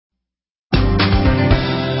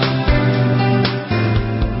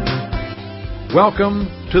Welcome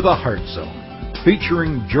to the Heart Zone,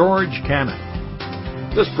 featuring George Cannon.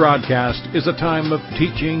 This broadcast is a time of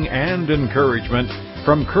teaching and encouragement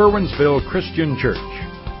from Curwensville Christian Church.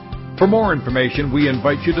 For more information, we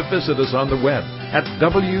invite you to visit us on the web at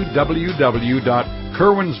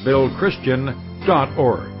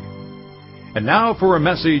www.curwensvillechristian.org. And now for a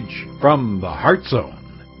message from the Heart Zone.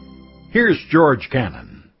 Here's George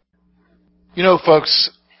Cannon. You know, folks,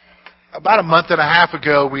 about a month and a half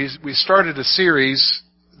ago, we started a series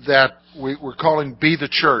that we're calling Be the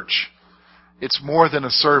Church. It's more than a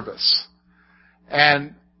service.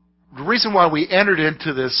 And the reason why we entered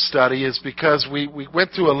into this study is because we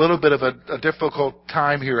went through a little bit of a difficult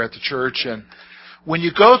time here at the church. And when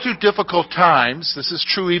you go through difficult times, this is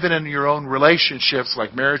true even in your own relationships,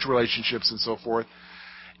 like marriage relationships and so forth,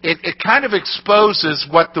 it kind of exposes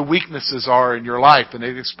what the weaknesses are in your life. And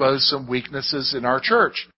it exposed some weaknesses in our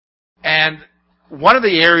church. And one of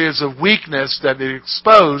the areas of weakness that it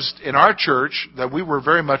exposed in our church that we were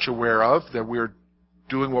very much aware of, that we're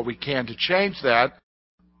doing what we can to change that,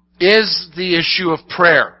 is the issue of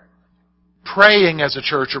prayer. Praying as a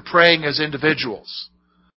church or praying as individuals.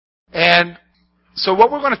 And so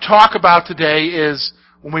what we're going to talk about today is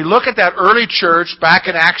when we look at that early church back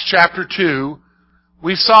in Acts chapter 2,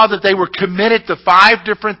 we saw that they were committed to 5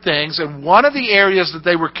 different things, and one of the areas that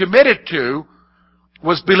they were committed to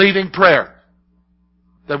was believing prayer.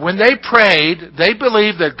 That when they prayed, they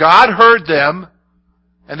believed that God heard them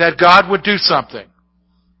and that God would do something.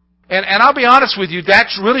 And I'll be honest with you, that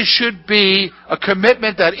really should be a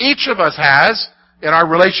commitment that each of us has in our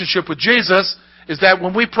relationship with Jesus, is that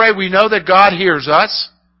when we pray, we know that God hears us.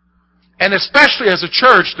 And especially as a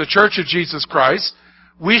church, the Church of Jesus Christ,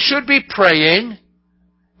 we should be praying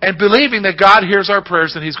and believing that God hears our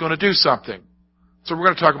prayers and He's going to do something. So we're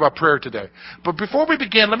going to talk about prayer today. But before we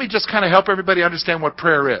begin, let me just kind of help everybody understand what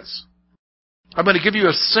prayer is. I'm going to give you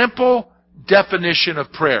a simple definition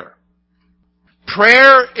of prayer.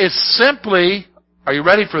 Prayer is simply, are you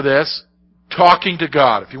ready for this? Talking to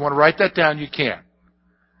God. If you want to write that down, you can.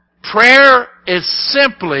 Prayer is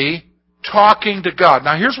simply talking to God.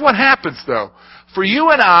 Now here's what happens though. For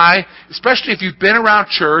you and I, especially if you've been around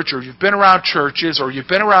church or you've been around churches or you've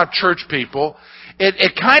been around church people,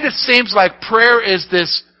 it kind of seems like prayer is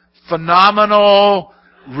this phenomenal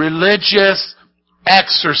religious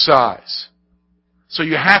exercise. So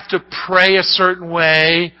you have to pray a certain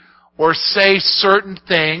way or say certain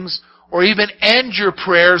things or even end your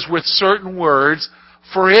prayers with certain words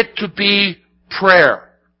for it to be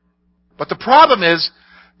prayer. But the problem is,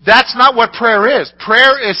 that's not what prayer is.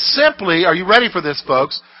 Prayer is simply, are you ready for this,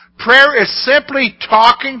 folks? Prayer is simply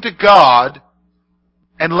talking to God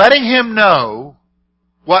and letting Him know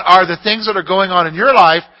what are the things that are going on in your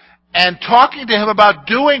life and talking to Him about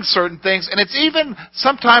doing certain things. And it's even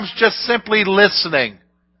sometimes just simply listening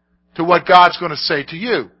to what God's going to say to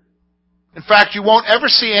you. In fact, you won't ever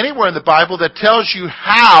see anywhere in the Bible that tells you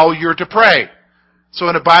how you're to pray. So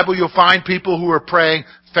in the Bible, you'll find people who are praying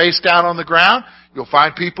face down on the ground. You'll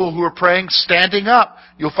find people who are praying standing up.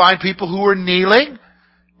 You'll find people who are kneeling.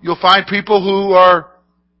 You'll find people who are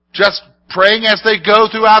just praying as they go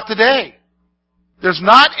throughout the day. There's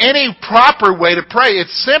not any proper way to pray.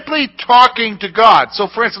 It's simply talking to God. So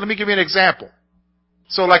for instance, let me give you an example.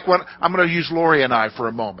 So like when, I'm going to use Lori and I for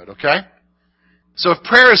a moment, okay? So if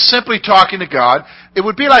prayer is simply talking to God, it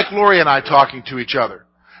would be like Lori and I talking to each other.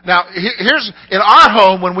 Now, here's, in our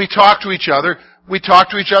home, when we talk to each other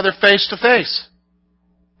face to face.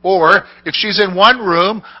 Or, if she's in one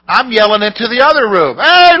room, I'm yelling into the other room,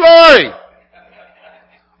 "Hey, Lori!"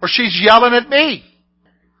 Or she's yelling at me.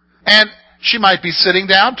 And she might be sitting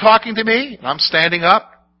down talking to me, and I'm standing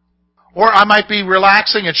up. Or I might be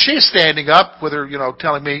relaxing, and she's standing up with her,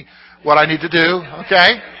 telling me what I need to do,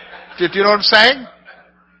 okay? Do you know what I'm saying?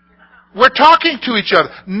 We're talking to each other.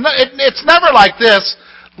 It's never like this,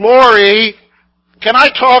 "Lori, can I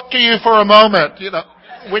talk to you for a moment?" We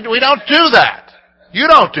don't do that. You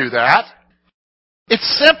don't do that.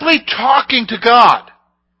 It's simply talking to God.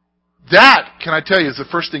 That, can I tell you, is the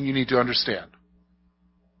first thing you need to understand.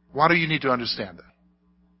 Why do you need to understand that?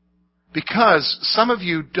 Because some of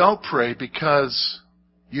you don't pray because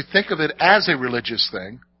you think of it as a religious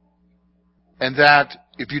thing, and that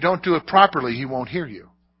if you don't do it properly, He won't hear you.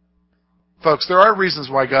 Folks, there are reasons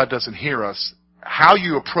why God doesn't hear us. How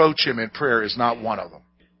you approach Him in prayer is not one of them.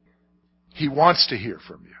 He wants to hear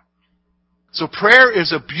from you. So prayer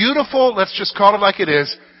is a beautiful, let's just call it like it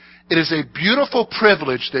is a beautiful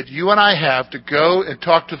privilege that you and I have to go and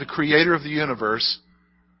talk to the Creator of the universe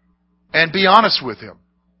and be honest with Him.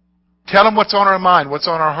 Tell Him what's on our mind, what's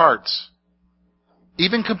on our hearts.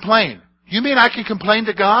 Even complain. You mean I can complain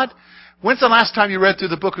to God? When's the last time you read through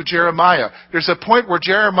the book of Jeremiah? There's a point where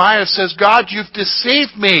Jeremiah says, God, you've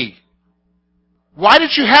deceived me. Why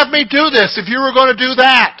did you have me do this if you were going to do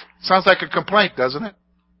that? Sounds like a complaint, doesn't it?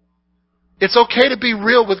 It's okay to be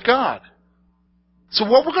real with God. So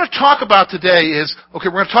what we're going to talk about today is, okay,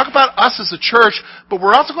 we're going to talk about us as a church, but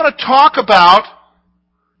we're also going to talk about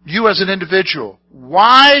you as an individual.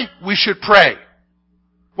 Why we should pray.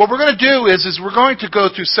 What we're going to do is we're going to go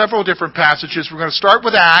through several different passages. We're going to start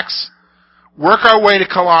with Acts, work our way to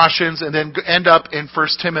Colossians, and then end up in 1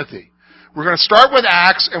 Timothy. We're going to start with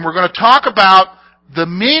Acts, and we're going to talk about the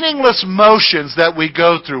meaningless motions that we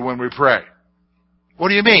go through when we pray. What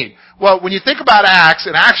do you mean? Well, when you think about Acts,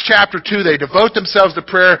 in Acts chapter 2, they devote themselves to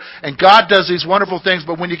prayer, and God does these wonderful things.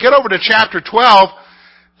 But when you get over to chapter 12,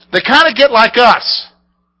 they kind of get like us,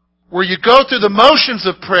 where you go through the motions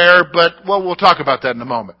of prayer, but, well, we'll talk about that in a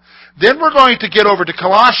moment. Then we're going to get over to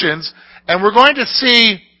Colossians, and we're going to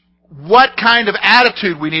see what kind of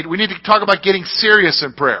attitude we need. We need to talk about getting serious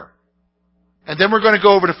in prayer. And then we're going to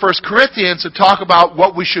go over to 1 Corinthians and talk about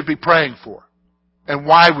what we should be praying for, and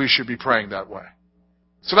why we should be praying that way.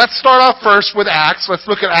 So let's start off first with Acts. Let's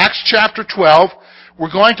look at Acts chapter 12.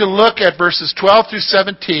 We're going to look at verses 12 through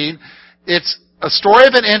 17. It's a story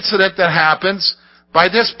of an incident that happens. By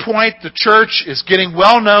this point, the church is getting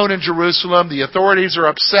well known in Jerusalem. The authorities are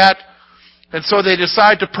upset. And so they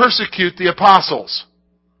decide to persecute the apostles.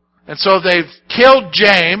 And so they've killed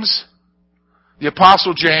James, the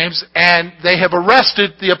apostle James, and they have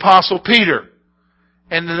arrested the apostle Peter.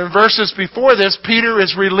 And in the verses before this, Peter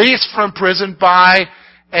is released from prison by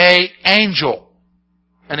an angel.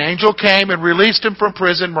 An angel came and released him from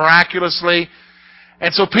prison miraculously.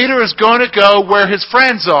 And so Peter is going to go where his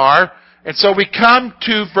friends are. And so we come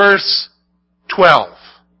to verse 12.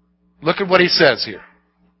 Look at what he says here.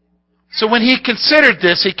 So when he considered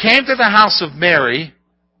this, he came to the house of Mary,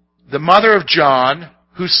 the mother of John,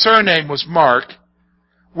 whose surname was Mark,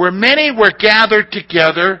 where many were gathered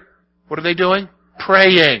together. What are they doing?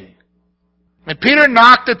 Praying. And Peter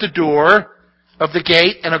knocked at the door of the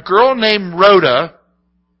gate, and a girl named Rhoda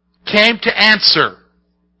came to answer.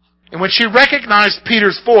 And when she recognized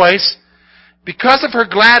Peter's voice, because of her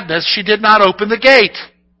gladness, she did not open the gate,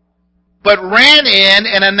 but ran in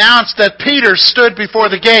and announced that Peter stood before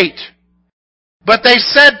the gate. But they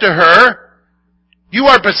said to her, "You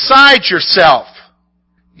are beside yourself."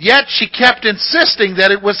 Yet she kept insisting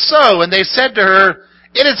that it was so, and they said to her,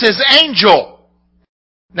 "It is his angel."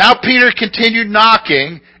 Now Peter continued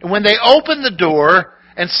knocking, and when they opened the door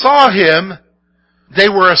and saw him, they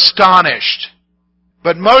were astonished.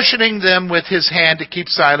 But motioning them with his hand to keep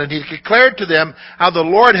silent, he declared to them how the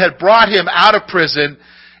Lord had brought him out of prison,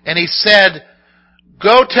 and he said,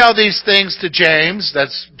 "Go tell these things to James,"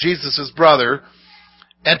 that's Jesus' brother,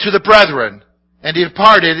 "and to the brethren." And he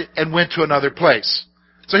departed and went to another place.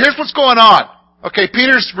 So here's what's going on. Okay,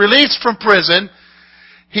 Peter's released from prison.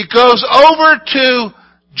 He goes over to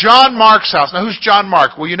John Mark's house. Now, who's John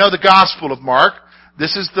Mark? Well, you know the Gospel of Mark.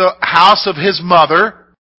 This is the house of his mother.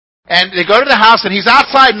 And they go to the house, and he's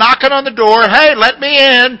outside knocking on the door. "Hey, let me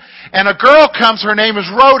in." And a girl comes, her name is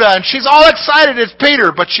Rhoda, and she's all excited it's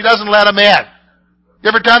Peter, but she doesn't let him in. You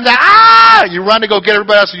ever done that? Ah! You run to go get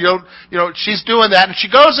everybody else, and you know, she's doing that. And she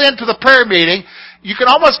goes into the prayer meeting. You can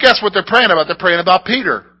almost guess what they're praying about. They're praying about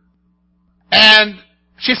Peter. And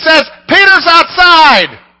she says, "Peter's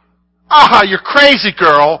outside." "Ah, you're crazy,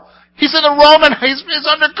 girl. He's in the Roman, he's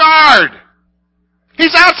under guard.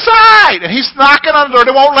 He's outside." And he's knocking on the door.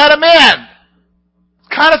 They won't let him in.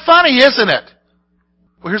 Kind of funny, isn't it?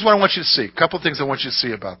 Well, here's what I want you to see. A couple of things I want you to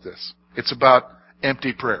see about this. It's about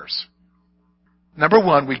empty prayers. Number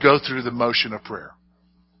one, we go through the motion of prayer.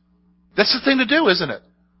 That's the thing to do, isn't it?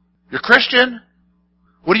 You're Christian.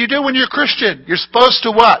 What do you do when you're a Christian? You're supposed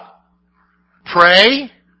to what?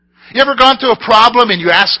 Pray. You ever gone through a problem and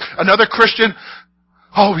you ask another Christian,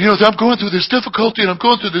 "Oh, I'm going through this difficulty and I'm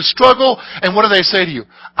going through this struggle," and what do they say to you?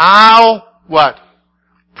 "I'll," what?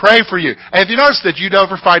 "Pray for you." And have you noticed that you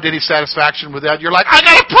never find any satisfaction with that? You're like, "I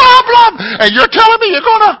got a problem!" And you're telling me you're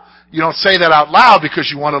gonna... You don't say that out loud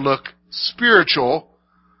because you want to look spiritual,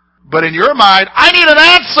 but in your mind, "I need an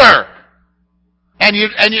answer!" And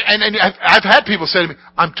I've had people say to me,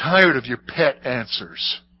 "I'm tired of your pet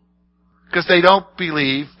answers." Because they don't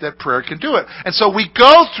believe that prayer can do it. And so we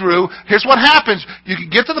go through, here's what happens. You can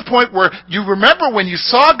get to the point where you remember when you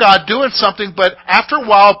saw God doing something, but after a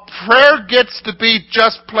while, prayer gets to be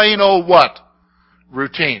just plain old what?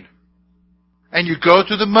 Routine. And you go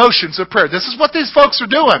through the motions of prayer. This is what these folks are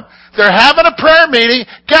doing. They're having a prayer meeting.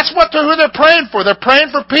 Guess what? Who they're praying for? They're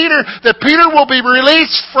praying for Peter, that Peter will be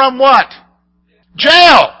released from what?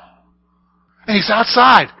 Jail. And he's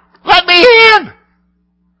outside. Let me in!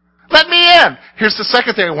 Let me in! Here's the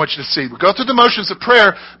second thing I want you to see. We go through the motions of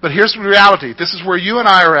prayer, but here's the reality. This is where you and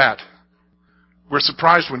I are at. We're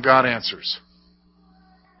surprised when God answers.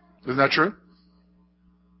 Isn't that true?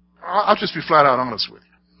 I'll just be flat out honest with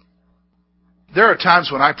you. There are times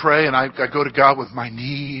when I pray and I go to God with my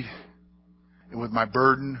need and with my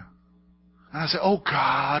burden. And I say, oh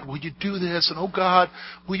God, will you do this? And oh God,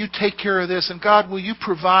 will you take care of this? And God, will you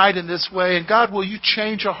provide in this way? And God, will you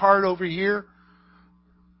change a heart over here?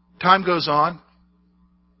 Time goes on.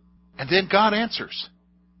 And then God answers.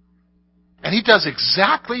 And He does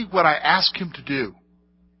exactly what I ask Him to do.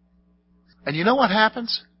 And you know what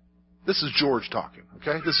happens? This is George talking,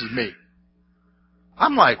 okay? This is me.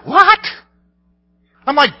 I'm like, what?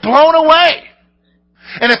 I'm like blown away.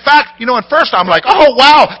 And in fact, at first I'm like, oh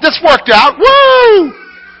wow, this worked out, woo!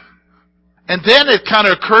 And then it kind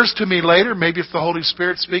of occurs to me later, maybe it's the Holy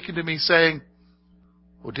Spirit speaking to me saying,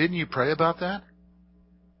 well, didn't you pray about that?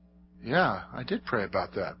 Yeah, I did pray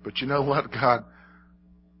about that. But you know what, God?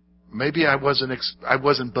 Maybe I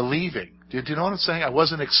wasn't believing. Do you know what I'm saying? I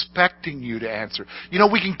wasn't expecting you to answer.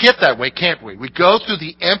 We can get that way, can't we? We go through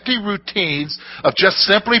the empty routines of just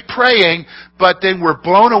simply praying, but then we're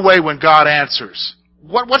blown away when God answers.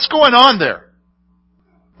 What's going on there?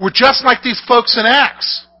 We're just like these folks in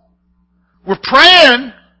Acts. We're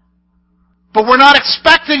praying, but we're not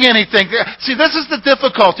expecting anything. See, this is the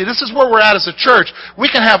difficulty. This is where we're at as a church. We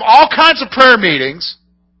can have all kinds of prayer meetings,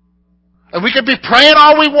 and we can be praying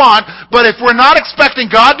all we want, but if we're not expecting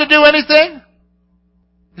God to do anything,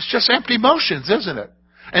 it's just empty motions, isn't it?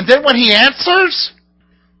 And then when He answers,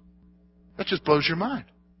 that just blows your mind.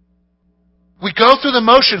 We go through the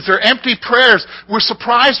motions. They're empty prayers. We're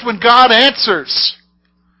surprised when God answers.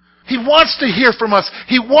 He wants to hear from us.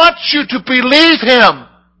 He wants you to believe Him.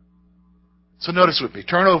 So notice with me.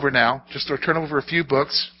 Turn over now. Just turn over a few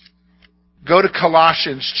books. Go to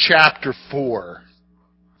Colossians chapter 4.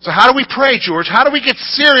 So how do we pray, George? How do we get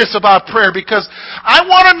serious about prayer? Because I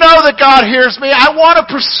want to know that God hears me. I want to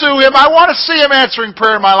pursue Him. I want to see Him answering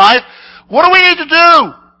prayer in my life. What do we need to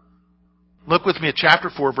do? Look with me at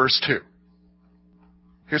chapter 4, verse 2.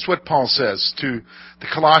 Here's what Paul says to the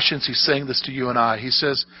Colossians. He's saying this to you and I. He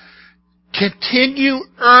says, continue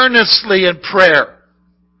earnestly in prayer,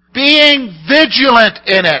 being vigilant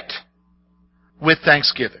in it with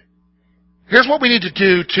thanksgiving. Here's what we need to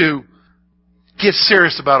do to get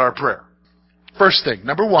serious about our prayer. First thing,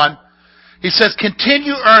 number one, he says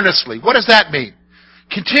continue earnestly. What does that mean?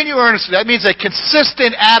 Continue earnestly. That means a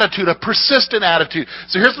consistent attitude, a persistent attitude.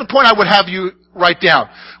 So here's the point I would have you write down.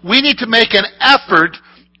 We need to make an effort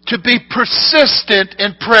to be persistent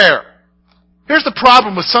in prayer. Here's the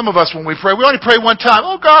problem with some of us when we pray. We only pray one time.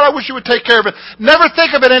 Oh God, I wish you would take care of it. Never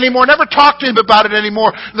think of it anymore. Never talk to Him about it anymore.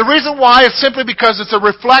 The reason why is simply because it's a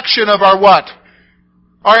reflection of our what?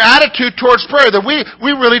 Our attitude towards prayer, that we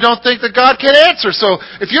really don't think that God can answer. So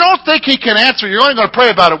if you don't think He can answer, you're only going to pray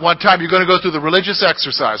about it one time. You're going to go through the religious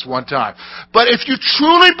exercise one time. But if you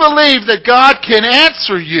truly believe that God can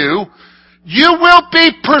answer you, you will be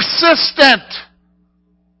persistent.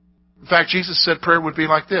 In fact, Jesus said prayer would be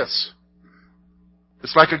like this.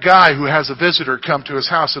 It's like a guy who has a visitor come to his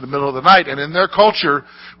house in the middle of the night, and in their culture,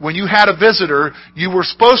 when you had a visitor, you were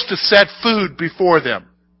supposed to set food before them.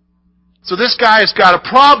 So this guy has got a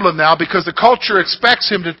problem now because the culture expects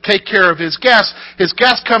him to take care of his guest. His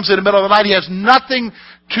guest comes in the middle of the night. He has nothing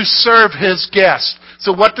to serve his guest.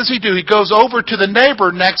 So what does he do? He goes over to the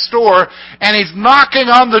neighbor next door and he's knocking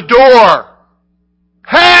on the door.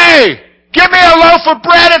 Hey! Give me a loaf of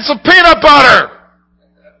bread and some peanut butter!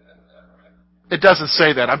 It doesn't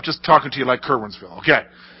say that. I'm just talking to you like Kerwinsville. Okay.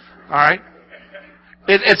 Alright?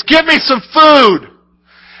 It's give me some food.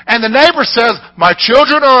 And the neighbor says, my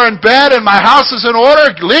children are in bed and my house is in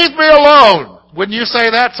order. Leave me alone. Wouldn't you say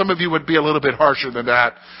that? Some of you would be a little bit harsher than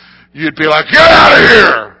that. You'd be like, get out of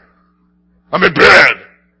here. I'm in bed.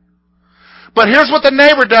 But here's what the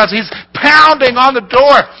neighbor does. He's pounding on the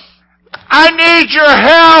door. I need your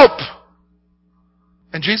help.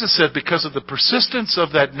 And Jesus said, because of the persistence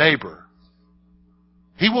of that neighbor,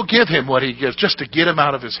 He will give him what he gives just to get him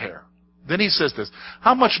out of his hair. Then He says this,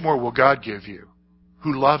 how much more will God give you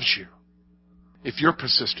who loves you if you're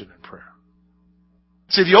persistent in prayer?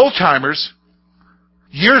 See, the old-timers,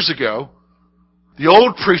 years ago, the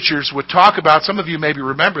old preachers would talk about, some of you maybe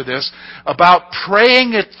remember this, about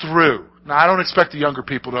praying it through. Now, I don't expect the younger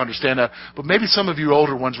people to understand that, but maybe some of you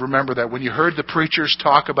older ones remember that when you heard the preachers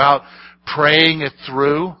talk about praying it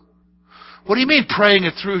through. What do you mean praying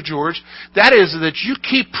it through, George? That is that you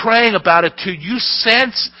keep praying about it till you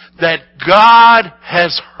sense that God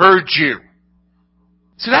has heard you.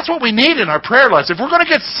 See, that's what we need in our prayer lives. If we're going to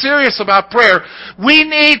get serious about prayer, we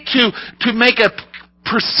need to make a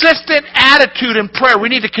persistent attitude in prayer. We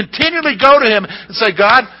need to continually go to Him and say,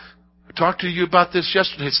 God, I talked to you about this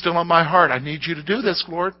yesterday. It's still on my heart. I need you to do this,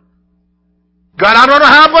 Lord. God, I don't know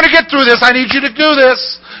how I'm going to get through this. I need you to do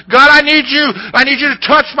this. God, I need you to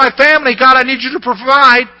touch my family. God, I need you to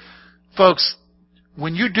provide. Folks,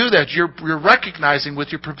 when you do that, you're recognizing with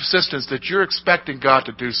your persistence that you're expecting God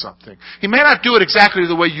to do something. He may not do it exactly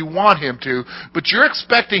the way you want Him to, but you're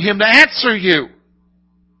expecting Him to answer you.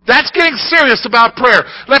 That's getting serious about prayer.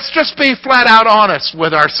 Let's just be flat out honest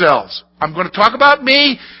with ourselves. I'm going to talk about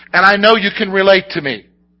me, and I know you can relate to me.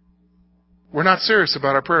 We're not serious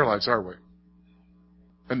about our prayer lives, are we?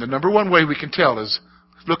 And the number one way we can tell is,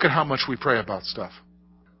 look at how much we pray about stuff.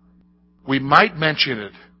 We might mention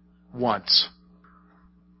it once.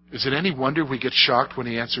 Is it any wonder we get shocked when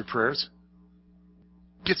He answered prayers?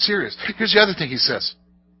 Get serious. Here's the other thing He says.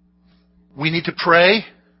 We need to pray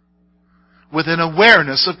with an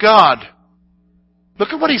awareness of God. Look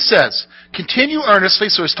at what He says. Continue earnestly,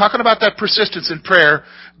 so He's talking about that persistence in prayer,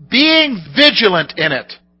 being vigilant in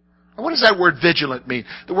it. Now, what does that word vigilant mean?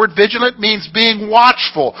 The word vigilant means being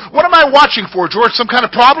watchful. What am I watching for, George? Some kind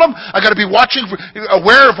of problem? I got to be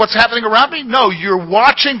aware of what's happening around me? No, you're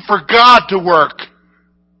watching for God to work.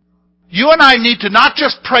 You and I need to not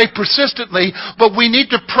just pray persistently, but we need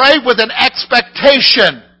to pray with an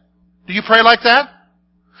expectation. Do you pray like that?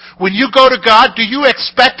 When you go to God, do you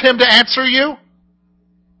expect Him to answer you?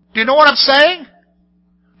 Do you know what I'm saying?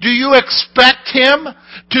 Do you expect Him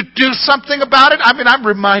to do something about it? I mean, I'm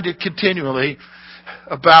reminded continually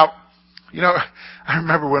about, I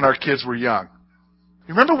remember when our kids were young.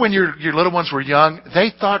 You remember when your little ones were young,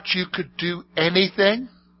 they thought you could do anything?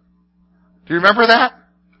 Do you remember that?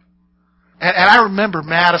 And I remember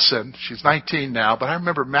Madison, she's 19 now, but I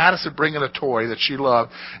remember Madison bringing a toy that she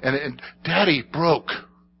loved, and Daddy broke.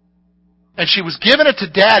 And she was giving it to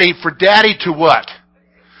Daddy for Daddy to what?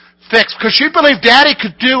 Fix. Because she believed Daddy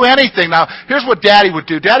could do anything. Now, here's what Daddy would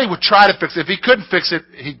do. Daddy would try to fix it. If he couldn't fix it,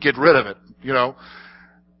 he'd get rid of it,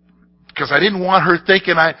 Because I didn't want her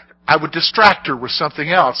thinking I would distract her with something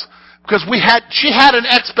else. Because she had an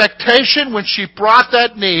expectation when she brought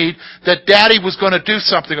that need that Daddy was going to do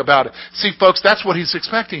something about it. See, folks, that's what He's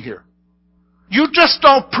expecting here. You just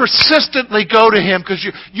don't persistently go to Him because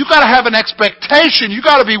you got to have an expectation. You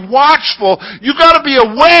got to be watchful. You got to be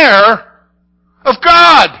aware of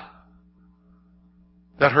God.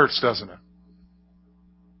 That hurts, doesn't it?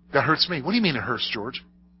 That hurts me. What do you mean it hurts, George?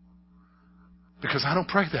 Because I don't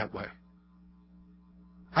pray that way.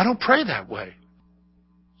 I don't pray that way.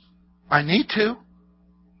 I need to.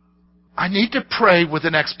 I need to pray with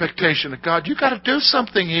an expectation of God, you got to do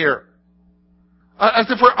something here.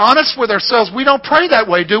 If we're honest with ourselves, we don't pray that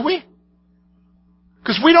way, do we?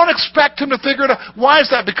 Because we don't expect Him to figure it out. Why is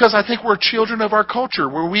that? Because I think we're children of our culture,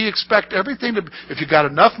 where we expect everything to... If you got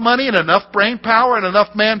enough money and enough brain power and enough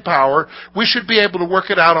manpower, we should be able to work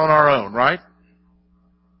it out on our own, right?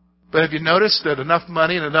 But have you noticed that enough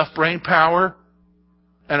money and enough brain power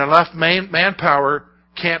and enough manpower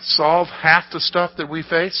can't solve half the stuff that we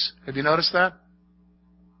face? Have you noticed that?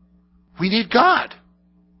 We need God.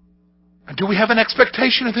 And do we have an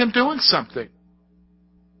expectation of Him doing something?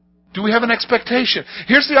 Do we have an expectation?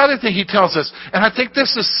 Here's the other thing He tells us, and I think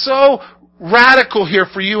this is so radical here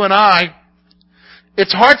for you and I.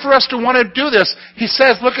 It's hard for us to want to do this. He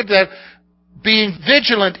says, look at that, being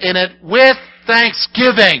vigilant in it with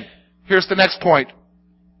thanksgiving. Here's the next point.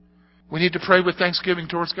 We need to pray with thanksgiving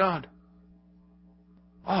towards God.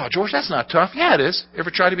 Oh, George, that's not tough. Yeah, it is.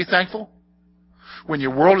 Ever try to be thankful? When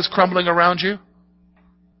your world is crumbling around you?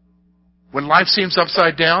 When life seems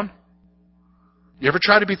upside down? You ever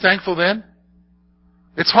try to be thankful then?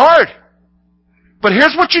 It's hard. But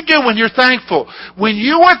here's what you do when you're thankful. When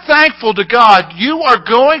you are thankful to God, you are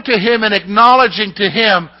going to Him and acknowledging to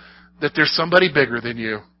Him that there's somebody bigger than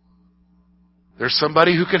you. There's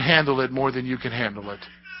somebody who can handle it more than you can handle it.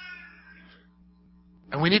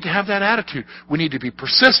 And we need to have that attitude. We need to be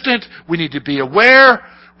persistent. We need to be aware.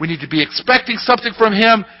 We need to be expecting something from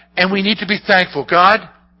Him. And we need to be thankful. God,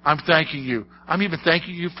 I'm thanking You. I'm even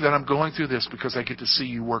thanking You that I'm going through this because I get to see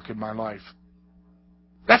You work in my life.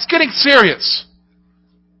 That's getting serious.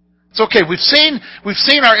 It's okay. We've seen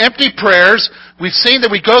our empty prayers. We've seen that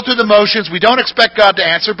we go through the motions. We don't expect God to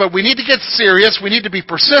answer, but we need to get serious. We need to be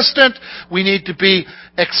persistent. We need to be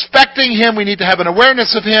expecting Him. We need to have an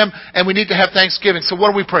awareness of Him, and we need to have thanksgiving. So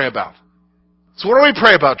what do we pray about? So what do we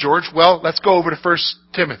pray about, George? Well, let's go over to 1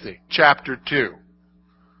 Timothy chapter 2.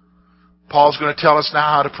 Paul's going to tell us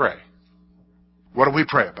now how to pray. What do we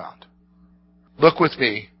pray about? Look with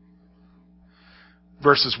me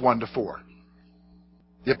verses 1 to 4.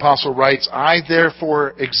 The apostle writes, I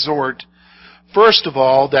therefore exhort, first of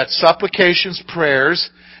all, that supplications, prayers,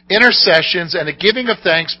 intercessions, and the giving of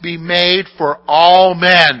thanks be made for all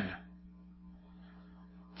men,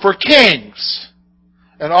 for kings,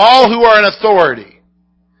 and all who are in authority,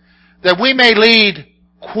 that we may lead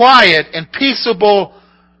a quiet and peaceable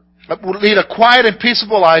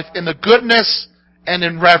life in the goodness and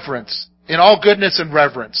in reverence, in all goodness and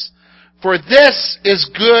reverence. For this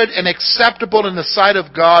is good and acceptable in the sight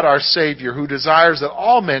of God our Savior, who desires that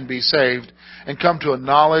all men be saved and come to a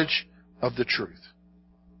knowledge of the truth.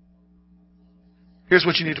 Here's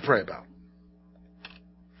what you need to pray about.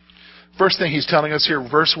 First thing he's telling us here,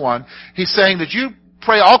 verse 1, he's saying that you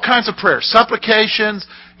pray all kinds of prayers, supplications,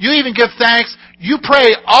 you even give thanks, you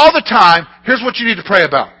pray all the time. Here's what you need to pray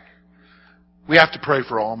about. We have to pray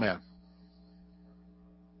for all men.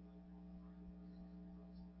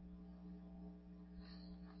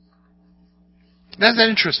 Isn't that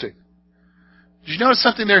interesting? Did you notice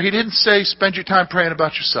something there? He didn't say spend your time praying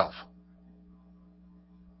about yourself.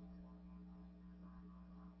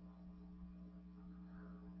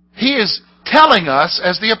 He is telling us,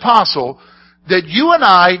 as the apostle, that you and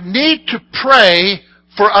I need to pray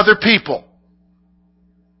for other people.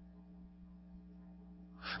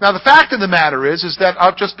 Now, the fact of the matter is that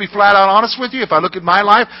I'll just be flat out honest with you. If I look at my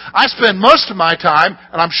life, I spend most of my time,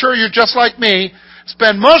 and I'm sure you're just like me,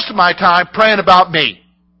 spend most of my time praying about me.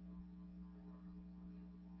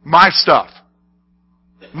 My stuff.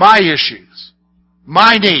 My issues.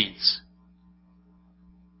 My needs.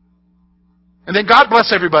 And then God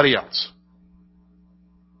bless everybody else.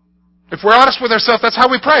 If we're honest with ourselves, that's how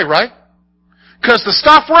we pray, right? Because the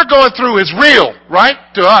stuff we're going through is real, right?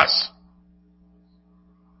 To us.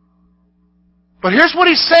 But here's what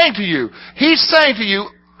he's saying to you. He's saying to you,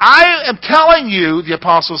 I am telling you, the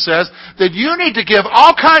apostle says, that you need to give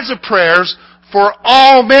all kinds of prayers for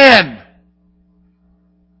all men.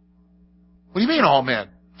 What do you mean all men?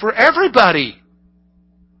 For everybody.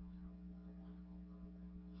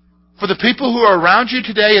 For the people who are around you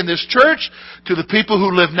today in this church, to the people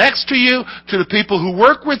who live next to you, to the people who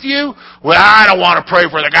work with you. Well, I don't want to pray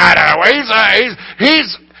for the guy that way.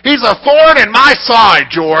 He's a thorn in my side,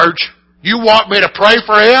 George. You want me to pray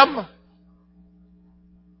for him?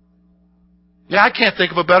 Yeah, I can't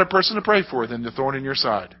think of a better person to pray for than the thorn in your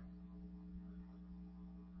side.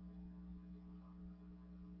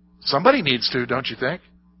 Somebody needs to, don't you think?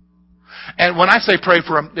 And when I say pray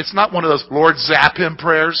for him, it's not one of those Lord zap him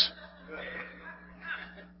prayers.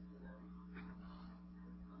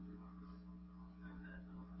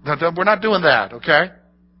 No, we're not doing that, okay?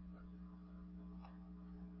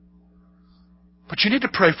 But you need to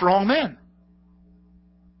pray for all men.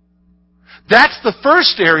 That's the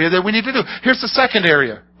first area that we need to do. Here's the second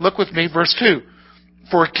area. Look with me, verse 2.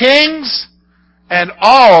 For kings and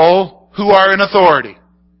all who are in authority.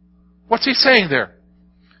 What's he saying there?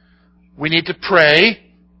 We need to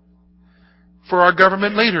pray for our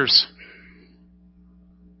government leaders.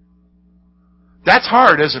 That's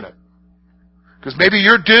hard, isn't it? Because maybe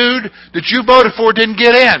your dude that you voted for didn't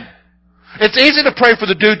get in. It's easy to pray for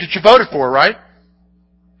the dude that you voted for, right?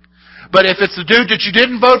 But if it's the dude that you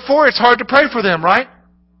didn't vote for, it's hard to pray for them, right?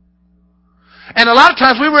 And a lot of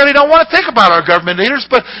times we really don't want to think about our government leaders,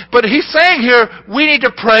 but he's saying here, we need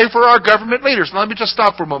to pray for our government leaders. Now, let me just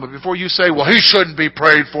stop for a moment before you say, well, he shouldn't be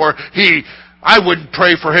prayed for. I wouldn't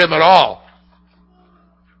pray for him at all.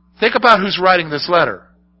 Think about who's writing this letter.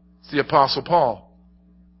 It's the Apostle Paul.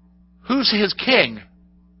 Who's his king?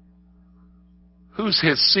 Who's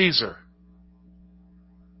his Caesar?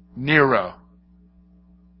 Nero.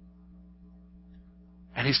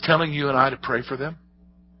 And he's telling you and I to pray for them?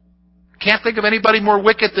 Can't think of anybody more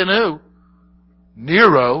wicked than who?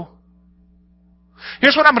 Nero.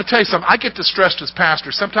 Here's what I'm going to tell you something. I get distressed as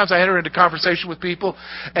pastor. Sometimes I enter into conversation with people,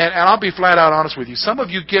 and I'll be flat out honest with you. Some of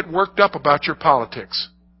you get worked up about your politics.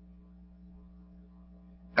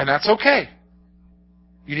 And that's okay.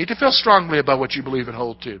 You need to feel strongly about what you believe and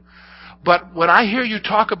hold to. But when I hear you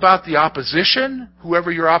talk about the opposition,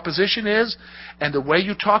 whoever your opposition is, and the way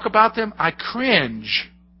you talk about them, I cringe.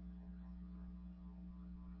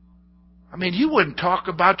 I mean, you wouldn't talk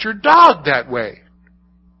about your dog that way.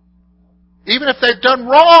 Even if they've done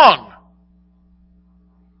wrong.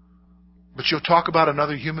 But you'll talk about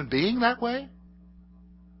another human being that way?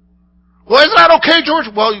 Well, isn't that okay, George?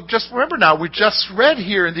 Well, just remember now, we just read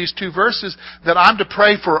here in these two verses that I'm to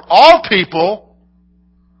pray for all people,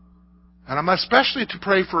 and I'm especially to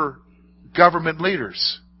pray for government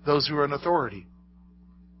leaders, those who are in authority.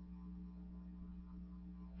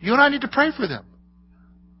 You and I need to pray for them.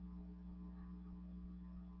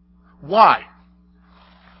 Why?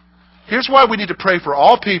 Here's why we need to pray for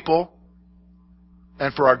all people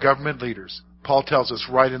and for our government leaders. Paul tells us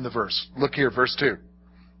right in the verse. Look here, verse 2.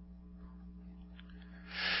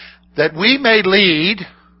 That we may lead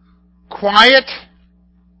quiet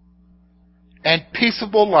and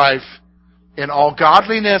peaceable life in all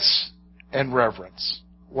godliness and reverence.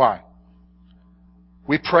 Why?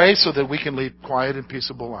 We pray so that we can lead quiet and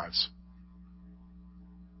peaceable lives.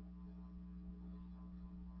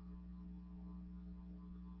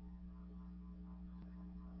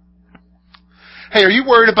 Hey, are you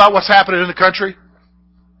worried about what's happening in the country?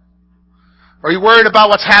 Are you worried about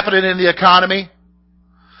what's happening in the economy?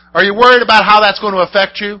 Are you worried about how that's going to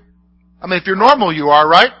affect you? I mean, if you're normal, you are,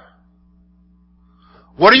 right?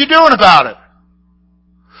 What are you doing about it?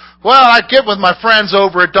 Well, I get with my friends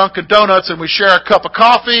over at Dunkin' Donuts and we share a cup of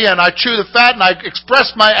coffee and I chew the fat and I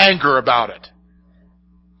express my anger about it.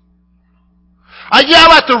 I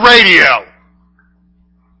yell at the radio.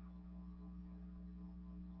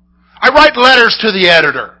 I write letters to the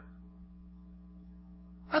editor.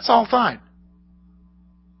 That's all fine.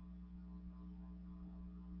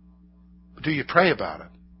 But do you pray about it?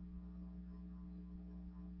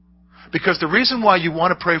 Because the reason why you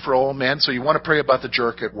want to pray for old men, so you want to pray about the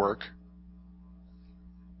jerk at work.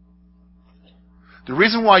 The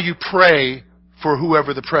reason why you pray for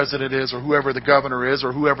whoever the president is, or whoever the governor is,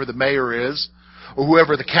 or whoever the mayor is, or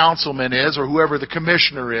whoever the councilman is, or whoever the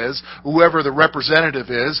commissioner is, or whoever the representative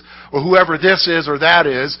is, or whoever this is or that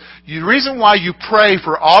is, the reason why you pray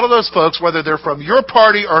for all of those folks, whether they're from your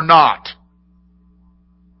party or not,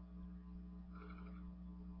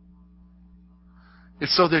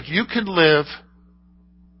 is so that you can live,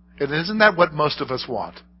 and isn't that what most of us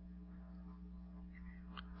want?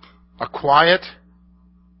 A quiet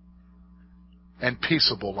and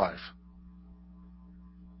peaceable life.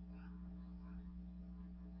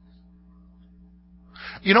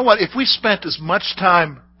 You know what? If we spent as much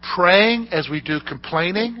time praying as we do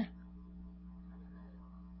complaining,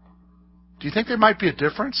 do you think there might be a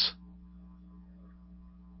difference?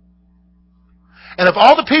 And of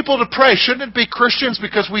all the people to pray, shouldn't it be Christians?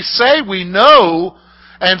 Because we say we know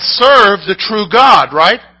and serve the true God,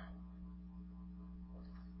 right?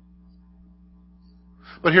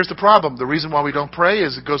 But here's the problem. The reason why we don't pray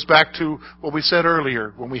is it goes back to what we said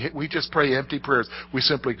earlier. When we just pray empty prayers. We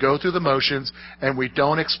simply go through the motions and we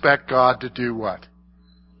don't expect God to do what?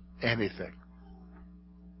 Anything.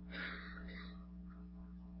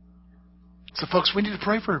 So folks, we need to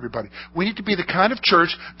pray for everybody. We need to be the kind of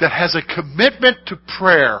church that has a commitment to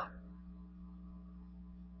prayer.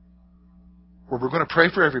 Where we're going to pray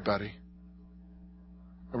for everybody.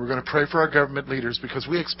 And we're going to pray for our government leaders because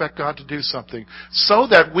we expect God to do something so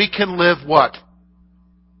that we can live what?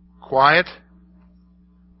 Quiet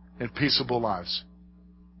and peaceable lives.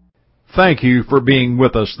 Thank you for being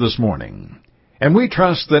with us this morning. And we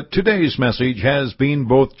trust that today's message has been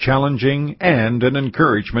both challenging and an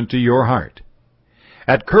encouragement to your heart.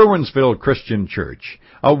 At Curwensville Christian Church,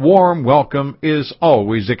 a warm welcome is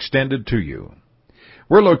always extended to you.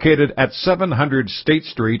 We're located at 700 State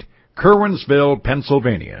Street, Curwensville,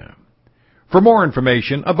 Pennsylvania. For more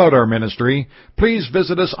information about our ministry, please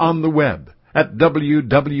visit us on the web at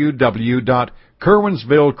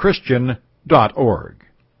www.curwensvillechristian.org.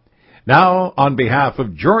 Now, on behalf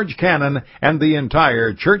of George Cannon and the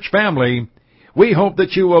entire church family, we hope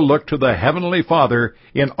that you will look to the Heavenly Father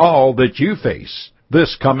in all that you face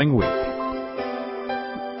this coming week.